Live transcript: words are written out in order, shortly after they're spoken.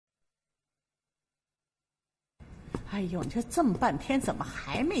哎呦，你这么半天怎么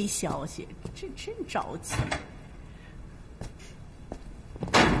还没消息？这真着急。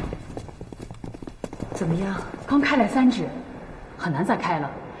怎么样？刚开了3指，很难再开了，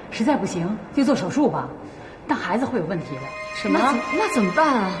实在不行就做手术吧。但孩子会有问题的。什么？那怎么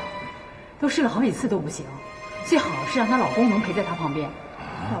办啊？都试了好几次都不行，最好是让她老公能陪在她旁边。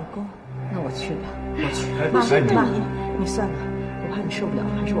老公，那我去吧。我去。妈，你算了，我怕你受不了，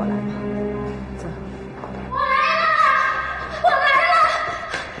还是我来吧。走。我来了！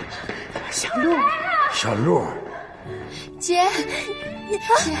小鹿，小鹿，姐，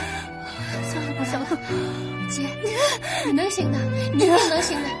算了吧，小鹿，姐，你能行的，你一定能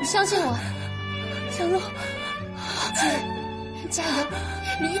行的，你相信我。小鹿，姐，加油，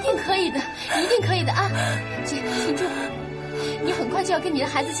你一定可以的，你一定可以的啊！姐，挺住，你很快就要跟你的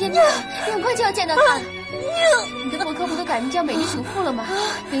孩子见面了，你很快就要见到他了。你的博客不都改名叫美丽主妇了吗？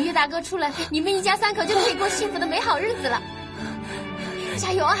等岳大哥出来，你们一家3口就可以过幸福的美好日子了。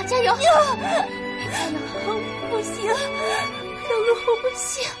加油啊，加油！加油！不行，小鹿，我不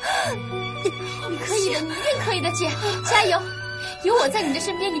行。你可以的，你一定可以的，姐，加油！有我在你的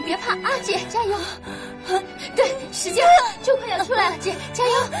身边，你别怕啊，姐，加油！对，使劲，就快要出来了，姐，加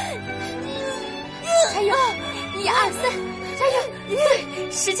油！加油！1、2、3，加油！对，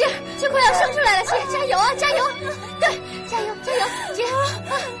使劲，就快要生出来了，姐，加油啊，加油！对，加油，加油，姐！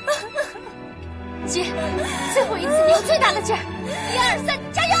姐，最后一次，你用最大的劲儿！1、2、3，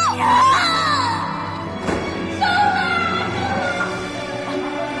加油！生了！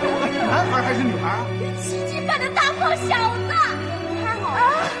男孩还是女孩？奇迹般的大胖小子！太好了，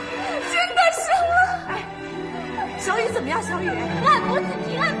真的生了！哎，小雨怎么样？小雨，俺母子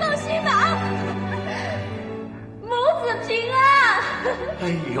平安报信的啊！母子平安！哎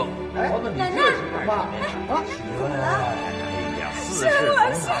呦，奶奶，啊，生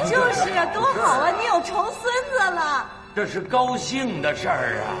儿媳就是啊，多好啊！你有重孙子了，这是高兴的事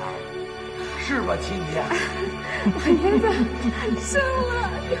儿啊，是吧，亲家？我爷子生了。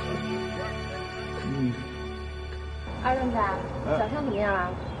二愣子，早上怎么样啊？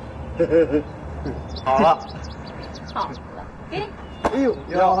好了，好了，给你。哎呦，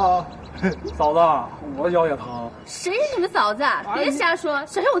你好，嫂子，我腰也疼。谁是你们嫂子啊？别瞎说，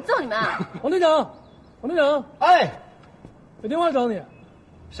小心我揍你们啊！王队长，哎，有电话找你。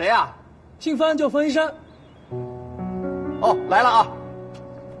谁呀？姓方，叫方一山。哦，来了啊。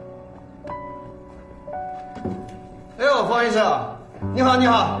哎呦，方医生，你好，你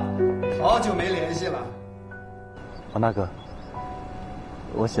好，好久没联系了。王大哥，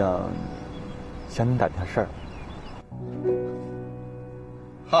我想向您打点事儿。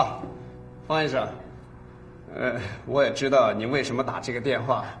好，方医生，我也知道你为什么打这个电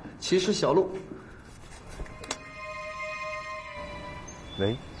话。其实小陆，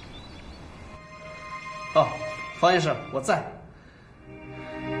喂。哦，方医生，我在。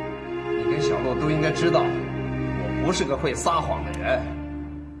你跟小陆都应该知道，我不是个会撒谎的人。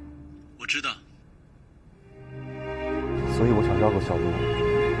我知道。所以我想绕过小路，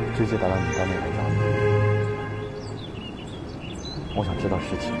直接打到你单位来找你。我想知道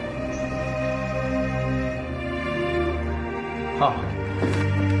实情。好，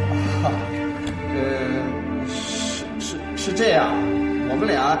是这样，我们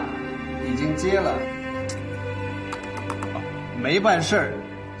俩已经结了，没办事儿，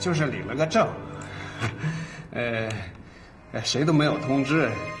就是领了个证，谁都没有通知。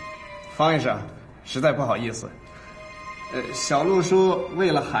方医生，实在不好意思。小陆说为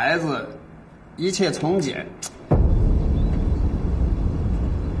了孩子，一切从简。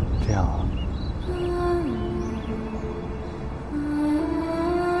这样啊。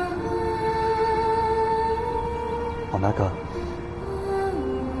王大哥，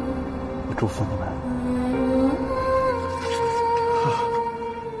我祝福你们。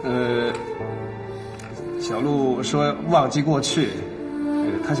小陆说忘记过去，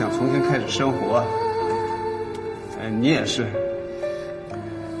他想重新开始生活。你也是。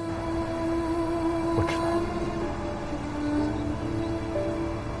我知道。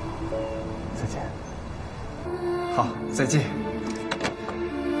再见。好，再见。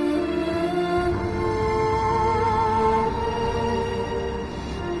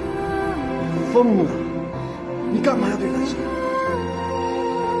疯了！你干嘛要对他这样？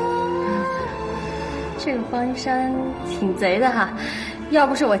这个方一山挺贼的哈，要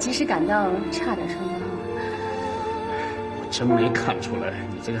不是我及时赶到，差点受不了。我真没看出来，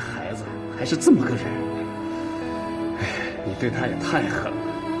你这个孩子还是这么个人。哎，你对他也太狠了，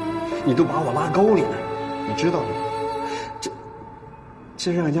你都把我拉沟里了，你知道吗？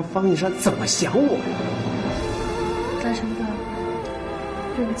这让人家方一山怎么想我呀？干什么的？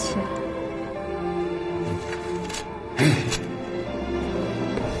对不起。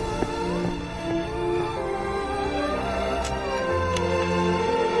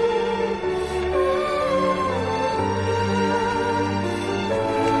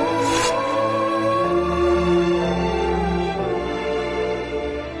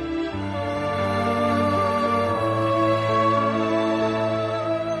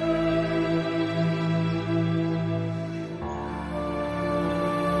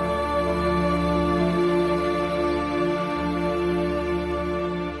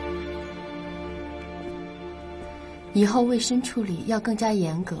以后卫生处理要更加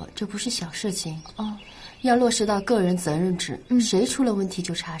严格，这不是小事情哦。要落实到个人责任制，谁出了问题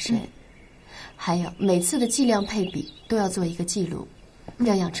就查谁。还有每次的剂量配比都要做一个记录，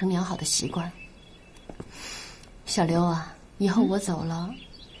要养成良好的习惯。小刘啊，以后我走了，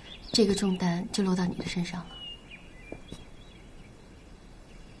这个重担就落到你的身上了。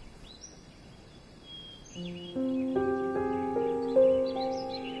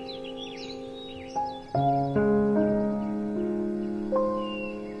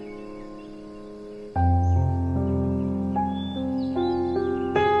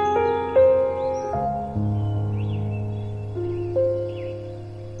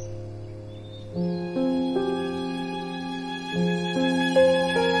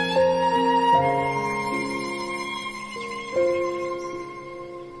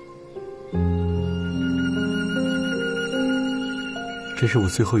这是我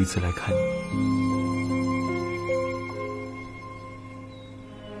最后一次来看你。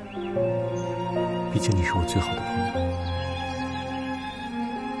毕竟你是我最好的朋友。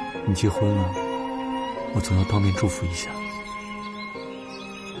你结婚了，我总要当面祝福一下。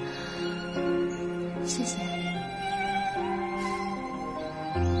谢谢。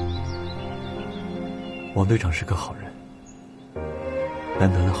王队长是个好人，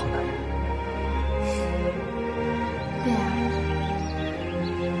难得的好男人。对啊，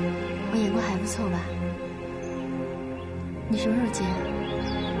我眼光还不错吧？你什么时候结啊？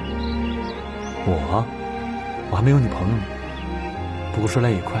我还没有女朋友呢。不过说来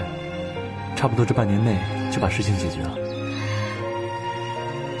也快，差不多这半年内就把事情解决了。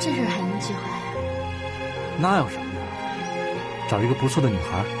这事儿还能计划呀？那有什么呀？找一个不错的女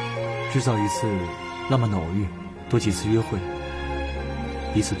孩，制造一次浪漫的偶遇，多几次约会，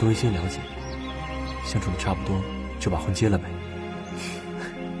彼此多一些了解，相处的差不多就把婚结了呗。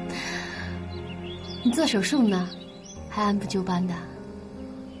你做手术呢，还按部就班的。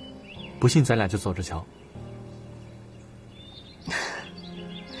不信咱俩就走着瞧。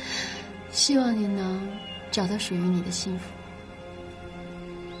希望你能找到属于你的幸福。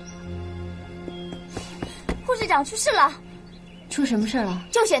护士长出事了！出什么事了？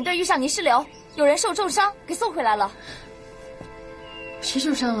救险队遇上泥石流，有人受重伤，给送回来了。谁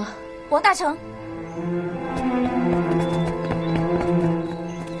受伤了？王大成。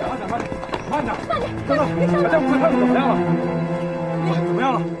慢点！哥哥，把大夫快看怎么样了？怎么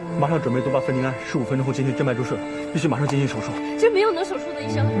样了？马上准备多巴芬尼胺，15分钟后进行静脉注射，必须马上进行手术。这没有能手术的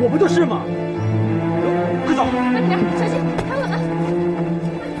医生。我不就是吗？快走！慢点，小心，看稳了。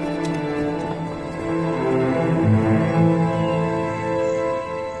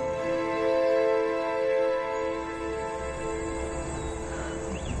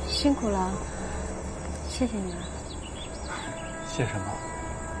辛苦了，谢谢你了。谢什么？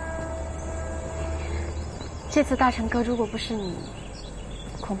这次大成哥如果不是你，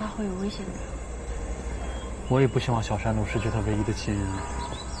恐怕会有危险的。我也不希望小山路失去他唯一的亲人。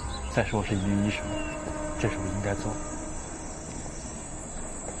再说我是一名医生，这是我应该做的。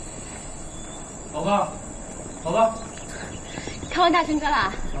老哥，老哥，看完大成哥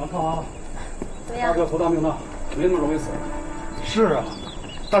了？看完了。怎么样？大哥头大命大，没那么容易死。是啊，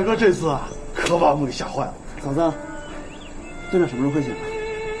大哥这次啊，可把我们给吓坏了。嫂子，队长什么时候会醒啊？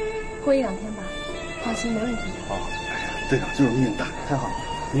过1-2天吧，放心，没问题的。好，哎呀，队长就是命大，太好了。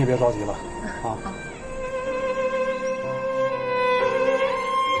你也别着急了，啊。好。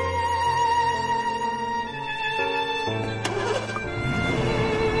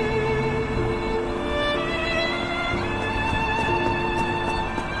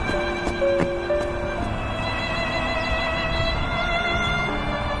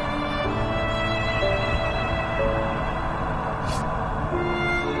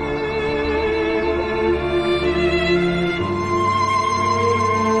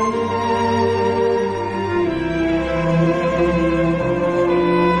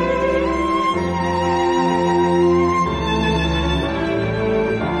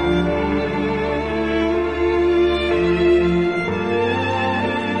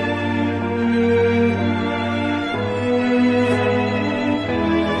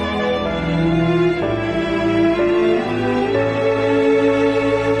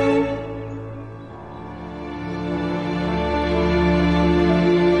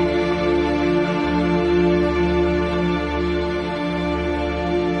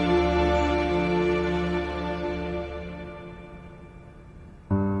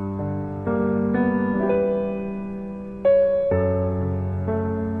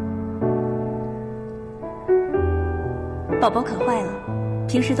宝宝可坏了，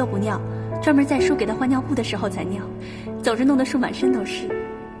平时都不尿，专门在输给他换尿布的时候才尿，总是弄得输满身都是。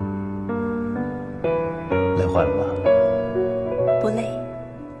累坏了吧？不累，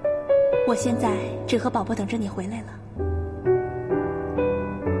我现在只和宝宝等着你回来了。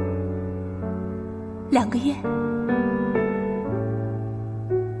2个月。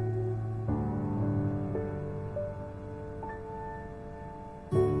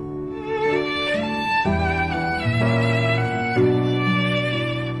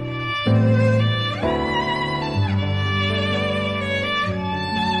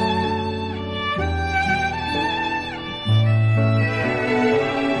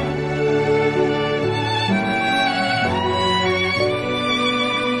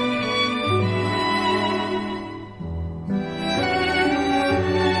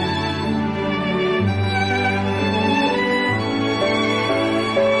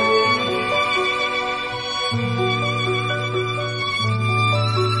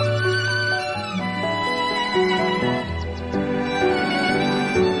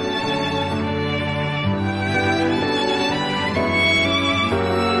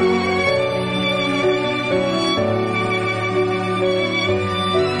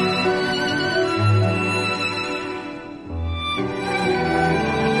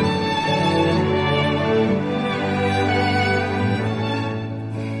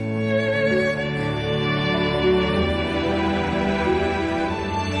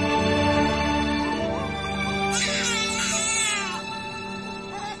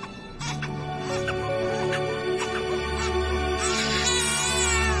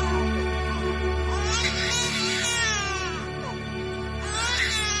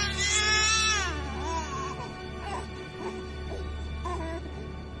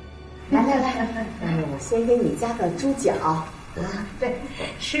我先给你加个猪脚啊，对，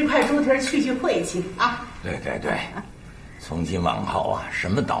吃块猪蹄去晦气啊。对，从今往后啊，什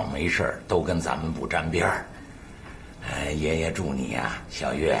么倒霉事儿都跟咱们不沾边儿。爷爷祝你呀，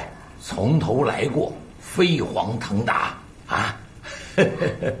小月从头来过，飞黄腾达啊！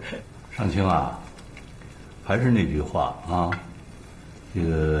尚卿啊，还是那句话啊，这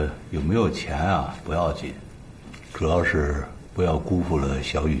个有没有钱啊不要紧，主要是不要辜负了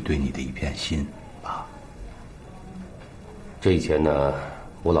小雨对你的一片心啊。这以前呢，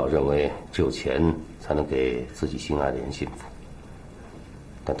我老认为只有钱才能给自己心爱的人幸福，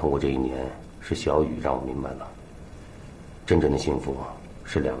但通过这1年，是小雨让我明白了，真正的幸福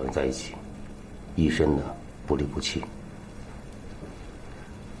是2个人在一起，一生的不离不弃。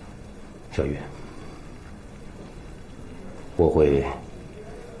小雨，我会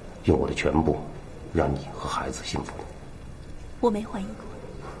用我的全部，让你和孩子幸福的。我没怀疑过。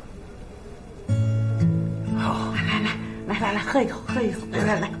好，来，喝一口，来，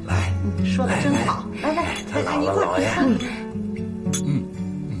说的真好，来，你过来。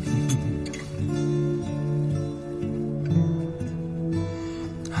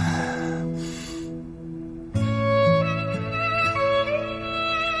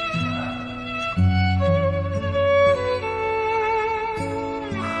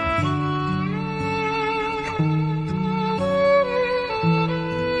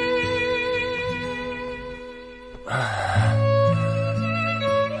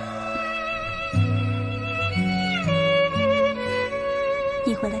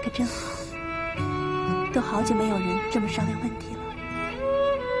你回来可真好，都好久没有人这么商量问题了。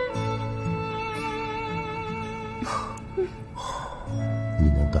你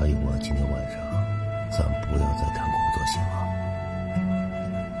能答应我今天晚上咱不要再谈工作行吗？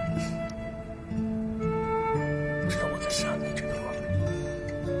知道我在想你，知道吗？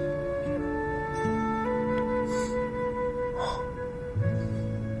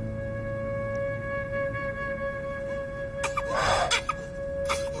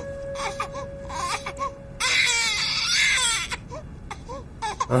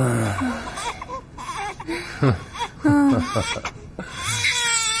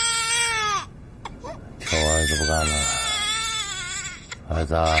挑儿子不干了，孩子，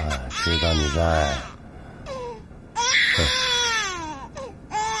知道你在。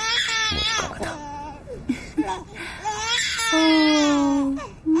我去看看他。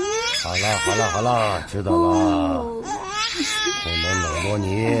好了，知道了，不能冷落你。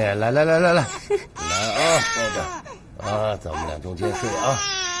来啊，抱着啊，咱们俩中间睡啊。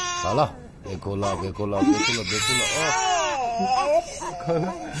好了，别哭了啊！可能。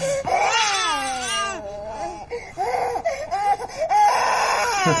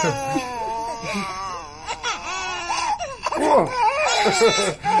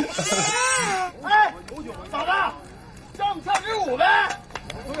哎，嫂子，让我们跳支舞呗？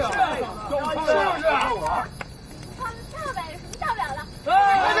对啊，是不是？他们跳呗，有什么大不了的？来，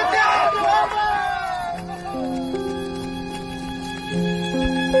跳吧！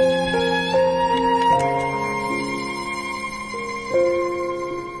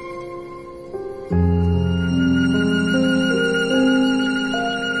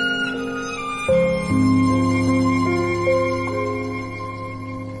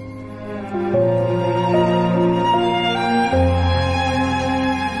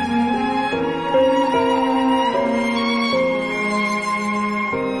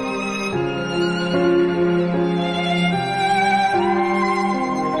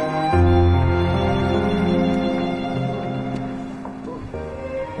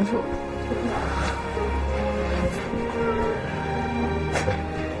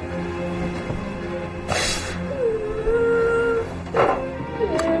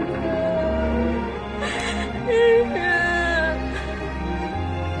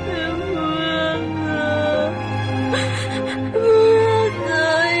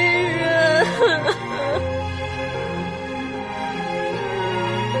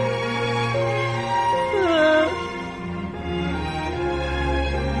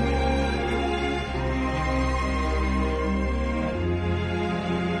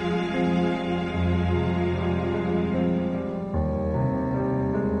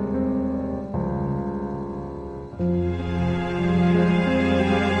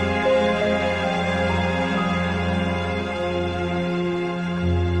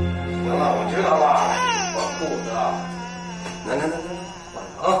来，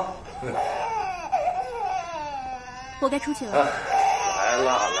啊！我该出去了。来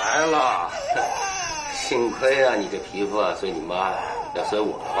了，幸亏啊，你这皮肤啊随你妈的，要随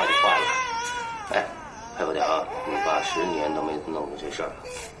我的话就坏了。哎，佩服点啊，你爸10年都没弄出这事儿了。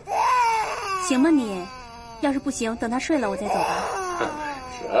行吗你？要是不行，等他睡了我再走吧。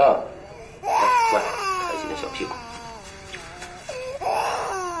行，乖，开心的小屁股。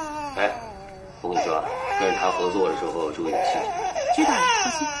哎，我跟你说，跟人谈合作的时候注意点细节。知道了，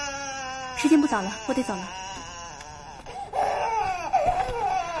放心。时间不早了，我得走了。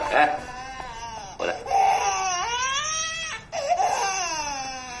哎，回来。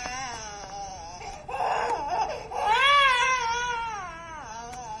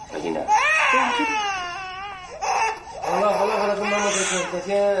小心点。我知道。好了，跟妈妈再见。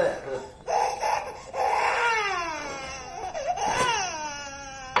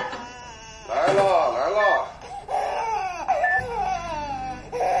来了。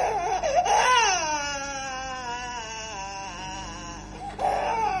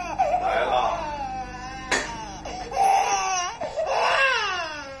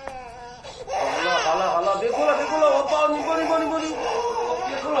好了，别哭了，我抱你，别哭了，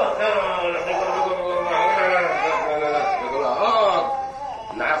别哭了啊！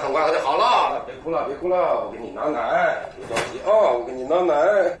奶很快就好了，别哭了，我给你拿奶，别着急啊，我给你拿奶。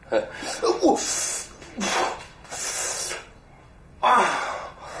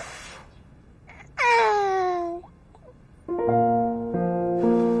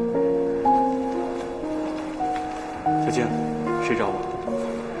小静，睡着了。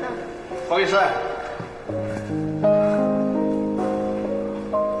黄医生。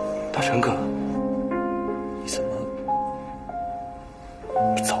大成哥，你怎么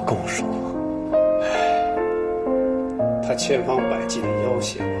不早跟我说？他千方百计的要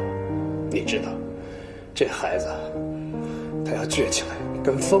挟我，你知道，这孩子他要倔起来，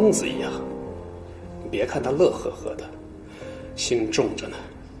跟疯子一样。别看他乐呵呵的，心重着呢。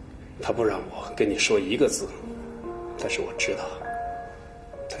他不让我跟你说一个字，但是我知道，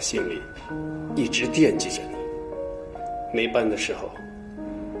他心里一直惦记着你。没班的时候，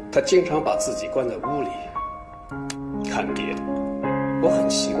他经常把自己关在屋里看别的。我很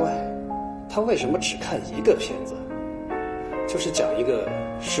奇怪，他为什么只看一个片子，就是讲一个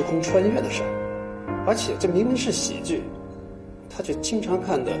时空穿越的事儿，而且这明明是喜剧，他却经常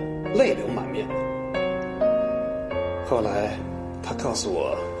看得泪流满面。后来他告诉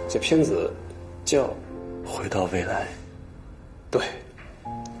我，这片子叫《回到未来》。对，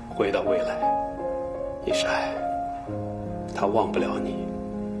回到未来。一山，他忘不了你，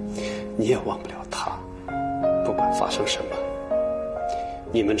你也忘不了他。不管发生什么，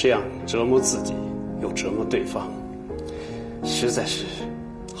你们这样折磨自己又折磨对方，实在是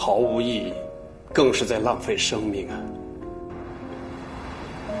毫无意义，更是在浪费生命啊！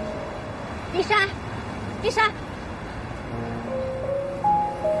一山，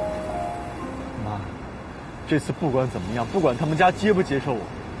妈，这次不管怎么样，不管他们家接不接受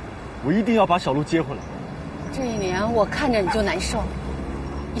我一定要把小璐接回来。这一年我看着你就难受，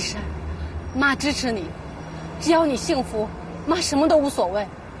一山，妈支持你，只要你幸福，妈什么都无所谓。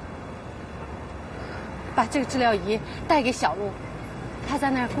把这个治疗仪带给小璐，她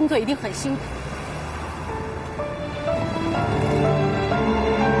在那儿工作一定很辛苦。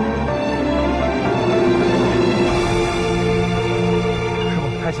师傅，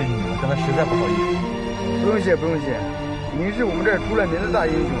太谢谢你了，刚才实在不好意思。不用谢，您是我们这儿出了名的大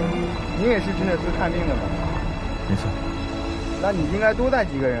英雄，您也是去那次看病的吗？没错。那你应该多带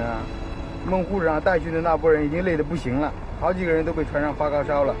几个人啊！孟护士长带去的那波人已经累得不行了，好几个人都被传上发高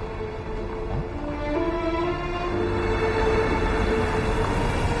烧了。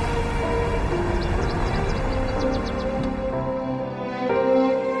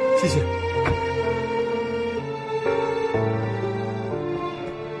谢谢。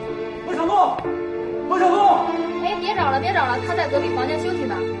罗小璐！哎，别找了，他在隔壁房间休息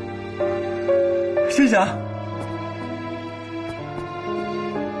呢。谢谢啊。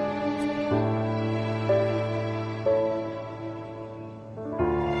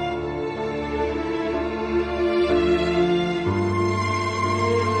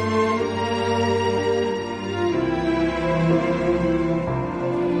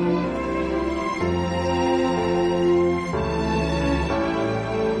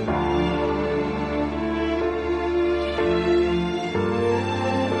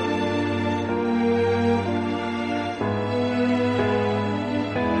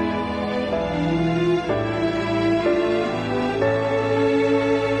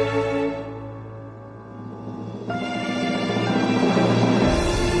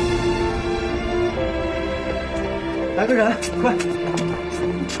来个人，快！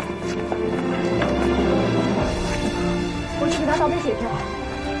我去给他倒杯水去。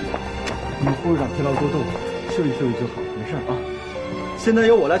你们护士长疲劳多动，休息休息就好，没事啊。现在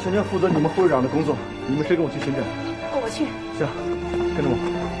由我来全权负责你们护士长的工作，你们谁跟我去巡诊？我去。行，跟着我。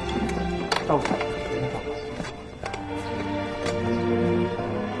照顾。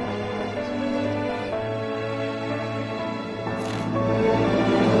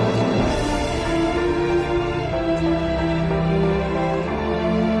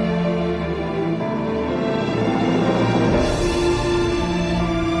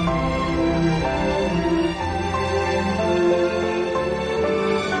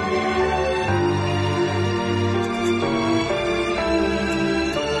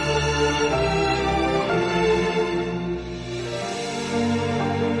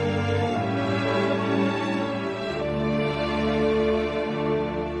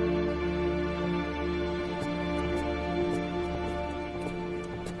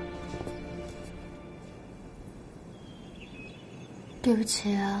对不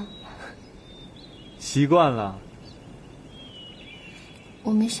起啊，习惯了。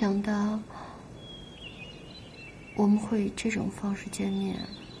我没想到我们会以这种方式见面。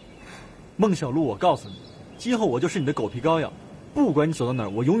孟小璐，我告诉你，今后我就是你的狗皮膏药，不管你走到哪儿，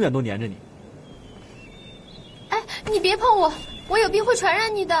我永远都黏着你。哎，你别碰我，我有病会传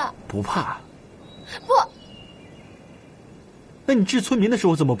染你的。不怕？不。那你治村民的时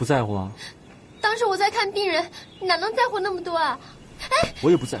候怎么不在乎啊？当时我在看病人，哪能在乎那么多啊？哎，我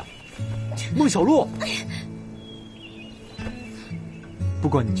也不在乎。孟小璐，不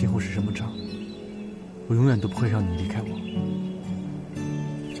管你今后是什么账，我永远都不会让你离开我。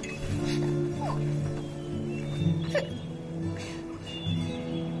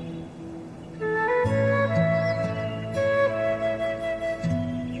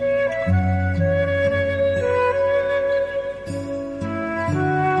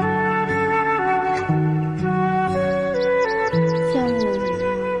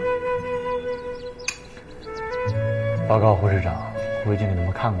报告护士长，我已经给他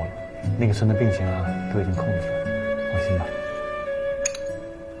们看过了，那个村的病情啊都已经控制了，放心吧。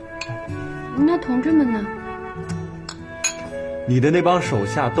那同志们呢？你的那帮手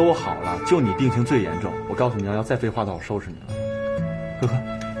下都好了，就你病情最严重。我告诉你要再废话到我收拾你了。喝喝。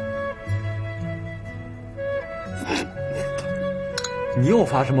你又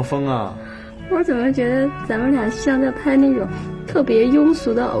发什么疯啊？我怎么觉得咱们俩像在拍那种特别庸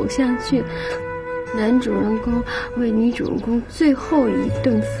俗的偶像剧？男主人公为女主人公最后一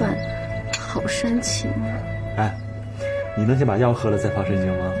顿饭，好煽情啊！哎，你能先把药喝了再发神经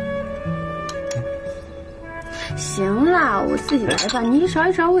吗？行啦，我自己来吧，你一勺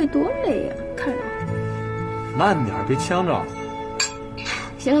一勺喂多累呀！看着慢点，别呛着。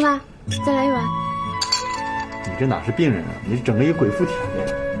行了吧？再来一碗。你这哪是病人啊？你是整个一个鬼附体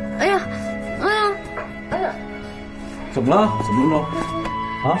的。哎呀，哎呀，哎呀！怎么了？怎么了？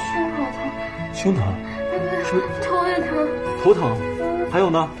啊？胸好疼。胸疼？头也疼。头疼？还有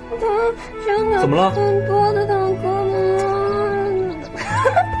呢？疼，胸疼。怎么了？脖子疼，胳膊。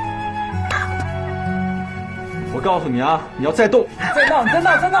我告诉你啊，你要再动，再闹，能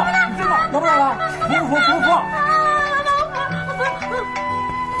不能啊？服。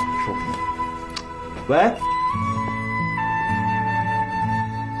说。喂。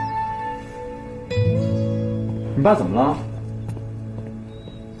你爸怎么了？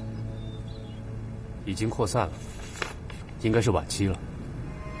已经扩散了，应该是晚期了。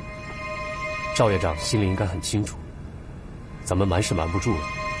赵院长心里应该很清楚，咱们瞒是瞒不住了。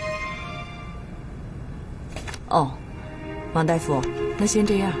哦，王大夫，那先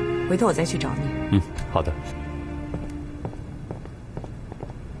这样，回头我再去找你。嗯，好的。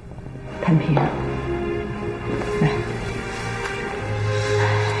谭平，来，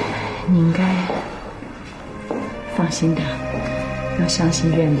你应该放心的，要相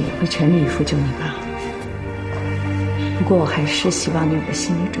信院里会全力以赴救你爸。不过我还是希望你有个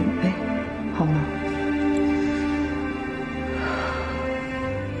心理准备，好吗？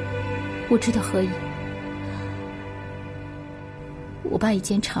我知道何以。我爸以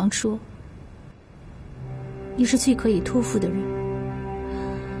前常说，你是最可以托付的人。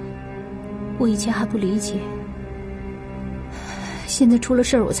我以前还不理解，现在出了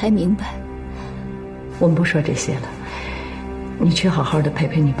事儿我才明白。我们不说这些了，你去好好的陪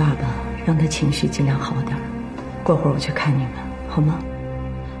陪你爸爸，让他情绪尽量好点。过会儿我去看你们，好吗？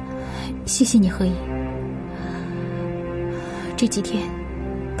谢谢你，何以。这几天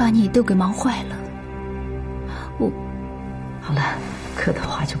把你都给忙坏了。好了，客套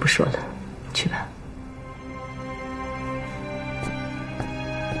话就不说了，去吧。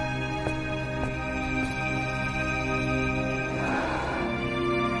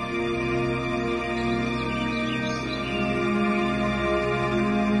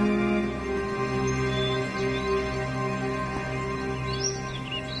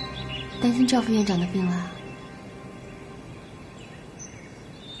担心赵副院长的病了。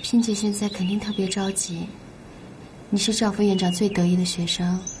萍姐现在肯定特别着急，你是赵副院长最得意的学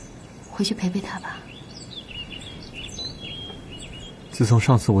生，回去陪陪他吧。自从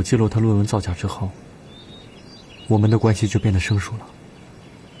上次我揭露他论文造假之后，我们的关系就变得生疏了。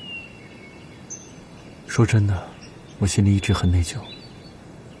说真的，我心里一直很内疚。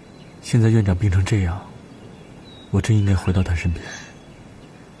现在院长病成这样，我真应该回到他身边。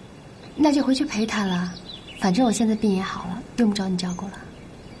那就回去陪他了，反正我现在病也好了，用不着你照顾了。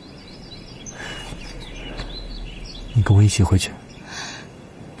你跟我一起回去。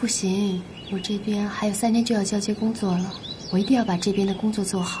不行，我这边还有3天就要交接工作了，我一定要把这边的工作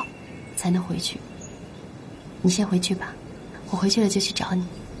做好，才能回去。你先回去吧，我回去了就去找你。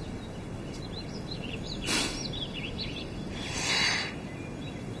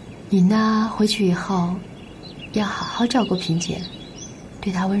你呢，回去以后要好好照顾萍姐，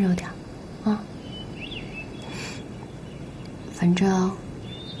对她温柔点啊。反正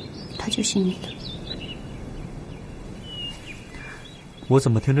她就是你的。我怎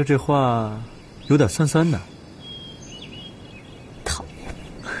么听着这话有点酸酸的？讨厌。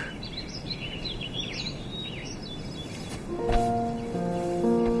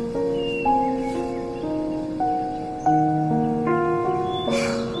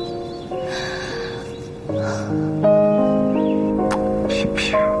萍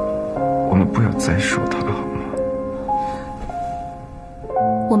萍，我们不要再说他了好吗？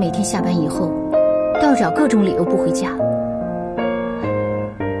我每天下班以后都要找各种理由不回家。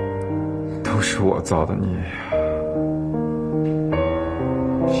都是我造的孽呀！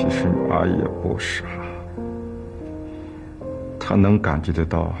其实你阿姨也不傻，她能感觉得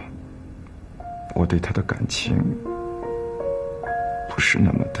到我对她的感情不是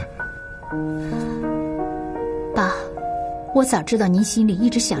那么的。爸，我早知道您心里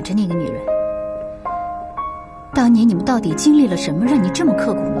一直想着那个女人。当年你们到底经历了什么，让你这么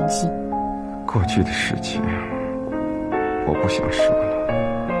刻骨铭心？过去的事情我不想说了，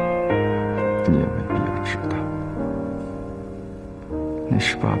你也没必要知道。那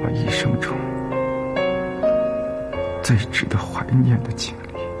是爸爸一生中最值得怀念的经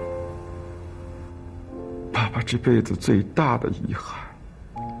历，爸爸这辈子最大的遗憾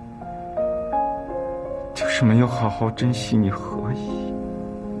就是没有好好珍惜你何以。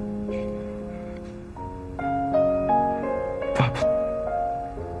爸爸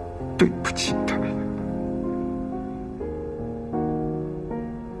对不起他呀。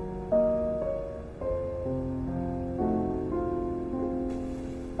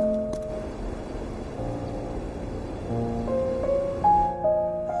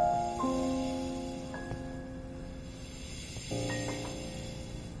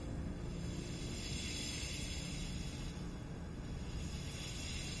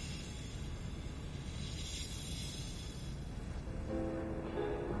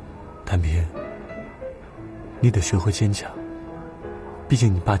谭平，你得学会坚强，毕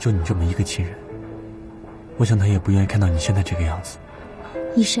竟你爸就你这么一个亲人，我想他也不愿意看到你现在这个样子。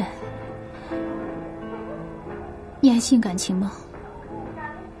一山，你还信感情吗？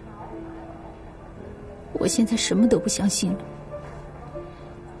我现在什么都不相信了。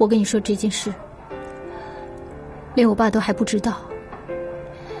我跟你说这件事，连我爸都还不知道。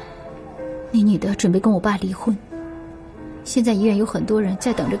那女的准备跟我爸离婚，现在医院有很多人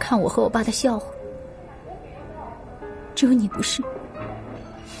在等着看我和我爸的笑话，只有你不是。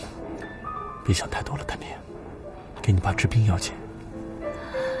别想太多了，谭平，给你爸治病要紧。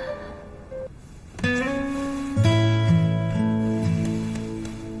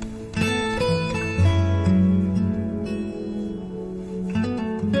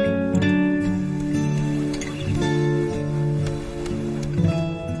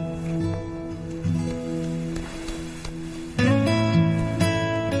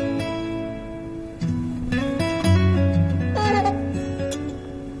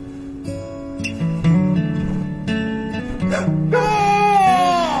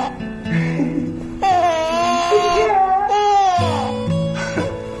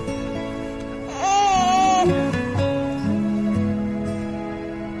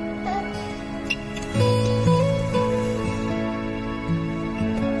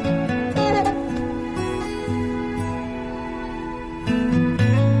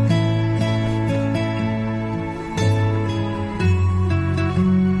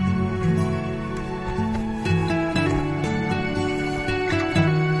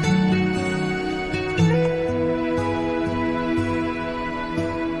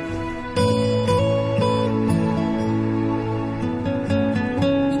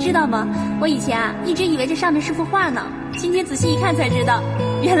知道吗？我以前啊一直以为这上面是幅画呢，今天仔细一看才知道，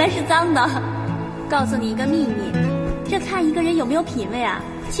原来是脏的。告诉你一个秘密，这看一个人有没有品味啊，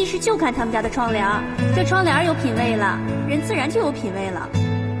其实就看他们家的窗帘。这窗帘有品味了，人自然就有品味了。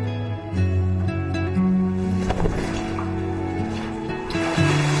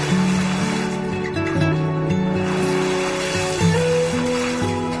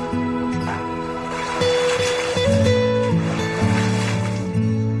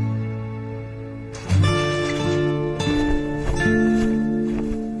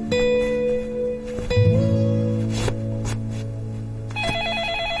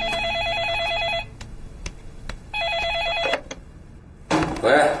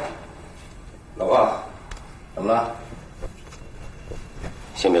喂，老婆，怎么了？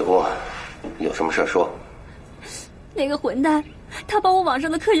先别哭，有什么事说。那个混蛋，他把我网上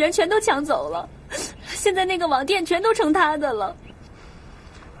的客源全都抢走了，现在那个网店全都成他的了。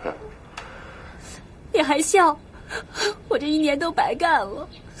你还笑？我这1年都白干了，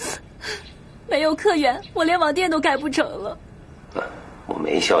没有客源，我连网店都开不成了。我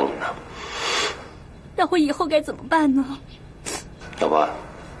没笑你呢。那我以后该怎么办呢？老婆，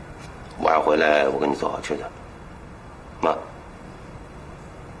晚上回来我给你做好吃的。妈，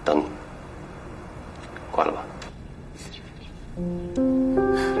等你。挂了吧。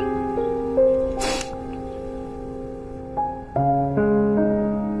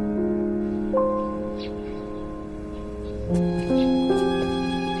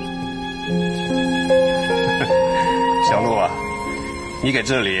小陆啊，你给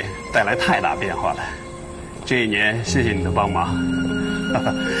这里带来太大变化了。这1年谢谢你的帮忙。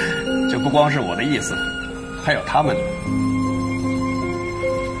这不光是我的意思，还有他们的。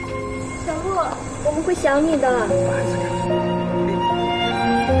小陆，我们会想你的。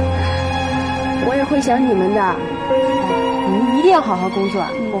我也会想你们的。你们一定要好好工作，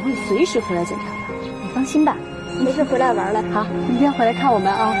我会随时回来检查的。你放心吧，没事回来玩了。好，你一定要回来看我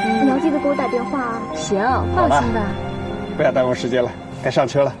们啊！你要记得给我打电话啊。行，放心吧。不要耽误时间了，该上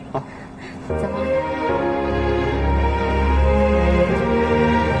车了啊！走吧。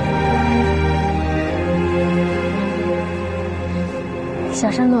小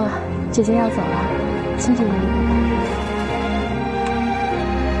山路，姐姐要走了，亲亲你。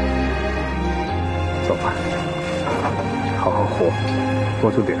走吧，好好活，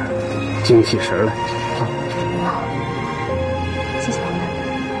多出点精气神来。好，谢谢老板。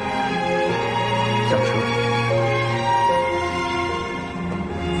上车。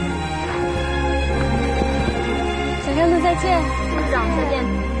小山路再见，部长再见。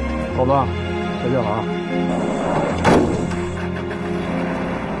好吧，再见了啊。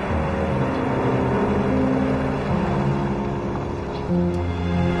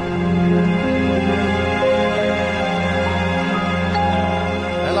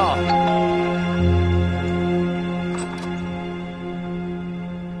来了。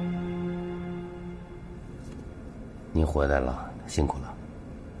你回来了，辛苦了。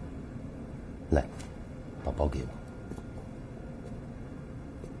来，把包给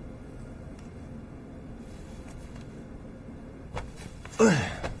我。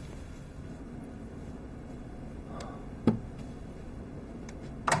哎。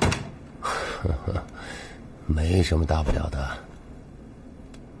没什么大不了的，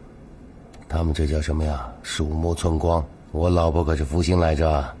他们这叫什么呀？鼠目寸光。我老婆可是福星来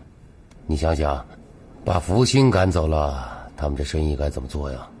着，你想想，把福星赶走了，他们这生意该怎么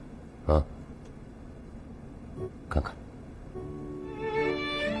做呀？啊，看看。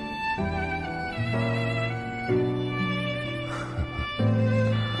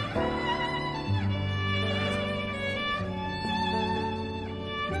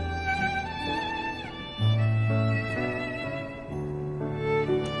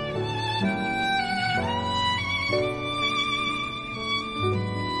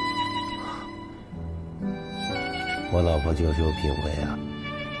我老婆就是有品味啊，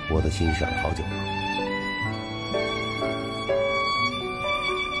我都欣赏了好久了。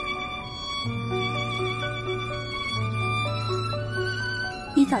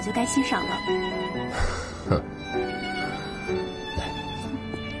你早就该欣赏了。哼，来，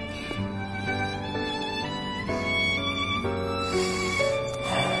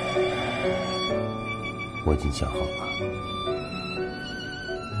我已经想好了，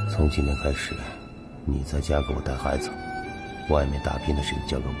从今天开始。你在家给我带孩子，外面打拼的事情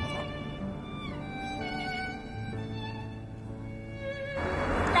交给我了。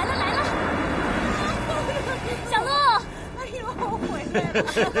来了来了，小陆！哎呦，我回来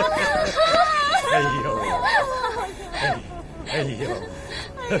了！哎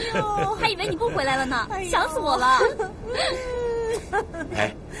呦，还以为你不回来了呢，想死我了。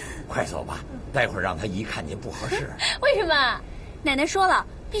哎，快走吧，待会儿让他姨看见不合适。为什么？奶奶说了，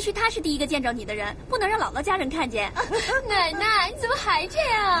必须他是第一个见着你的人，不能让姥姥家人看见。奶奶，你怎么还这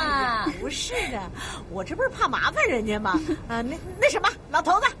样啊？不是的，我这不是怕麻烦人家吗？那什么，老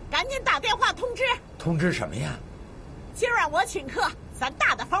头子，赶紧打电话通知。通知什么呀？今儿我请客，咱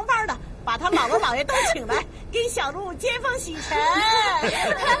大大方方的把他姥姥姥爷都请来，给小鹿接风洗尘。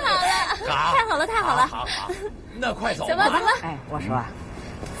太好了，太好了，太好了！好，那快走吧。走吧。哎，我说，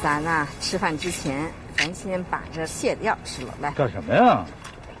咱呐吃饭之前，咱先把这蟹料吃了来。干什么呀？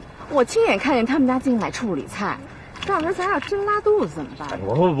我亲眼看见他们家进来处理菜，到时候咱要真拉肚子怎么办？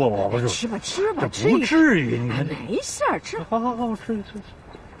不，吃吧，这不至于，你看没事儿，吃。好，我吃。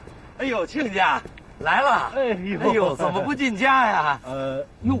哎呦，亲家来了！哎呦，怎么不进家呀？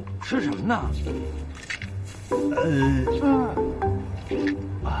吃什么呢？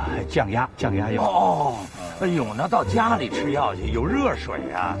降压药。哦，哎呦，那到家里吃药去，有热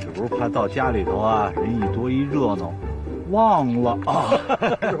水啊？这不是怕到家里头啊，人一多一热闹，忘了啊。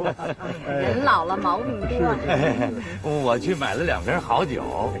人老了毛病多。我去买了2瓶好酒。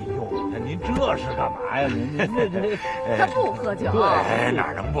哎呦，那您这是干嘛呀？您这他不喝酒。对，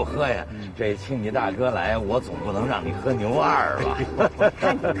哪能不喝呀？这亲戚大哥来，我总不能让你喝牛二吧？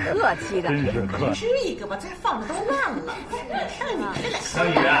看你客气的，真是客气。吃一个吧，再放着都烂了。看你这个小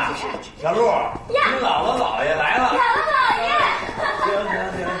雨啊，小鹿，你姥姥姥爷来了。姥姥姥爷，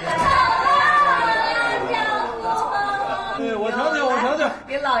我瞧瞧，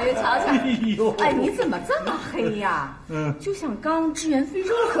给老爷瞧瞧。哎呦，哎，你怎么这么黑呀？就像刚支援非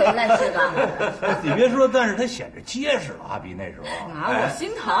洲回来似的。你别说，但是他显着结实了啊，比那时候。我心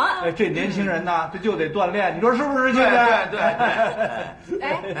疼。哎，这年轻人呐，这就得锻炼，你说是不是？对。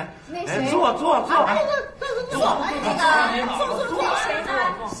哎，那谁？坐。坐。谁呢？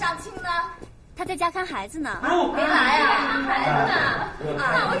上清呢？他在家看孩子呢。没来呀？孩子呢？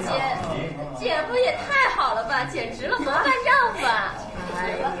那我姐夫也太好了吧，简直了，模范丈夫。哎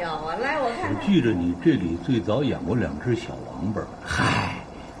呦，来我看看。记着你这里最早养过2只小王八。嗨，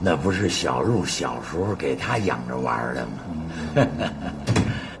那不是小鹿小时候给他养着玩的吗？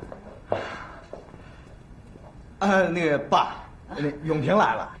那个爸，那永平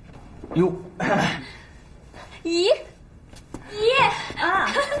来了。哟，姨，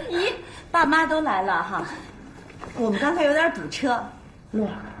爸妈都来了哈。我们刚才有点堵车。洛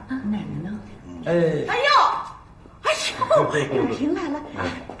儿，奶奶呢？哎呦，永平来了，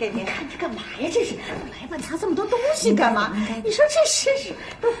给您看着干嘛呀？这是来吧，拿这么多东西干嘛？你说这是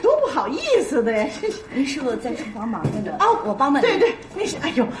多不好意思的呀！您是不是在厨房忙着呢？哦，我帮帮你。对，那是，哎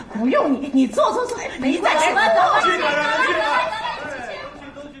呦，不用你坐，没在这。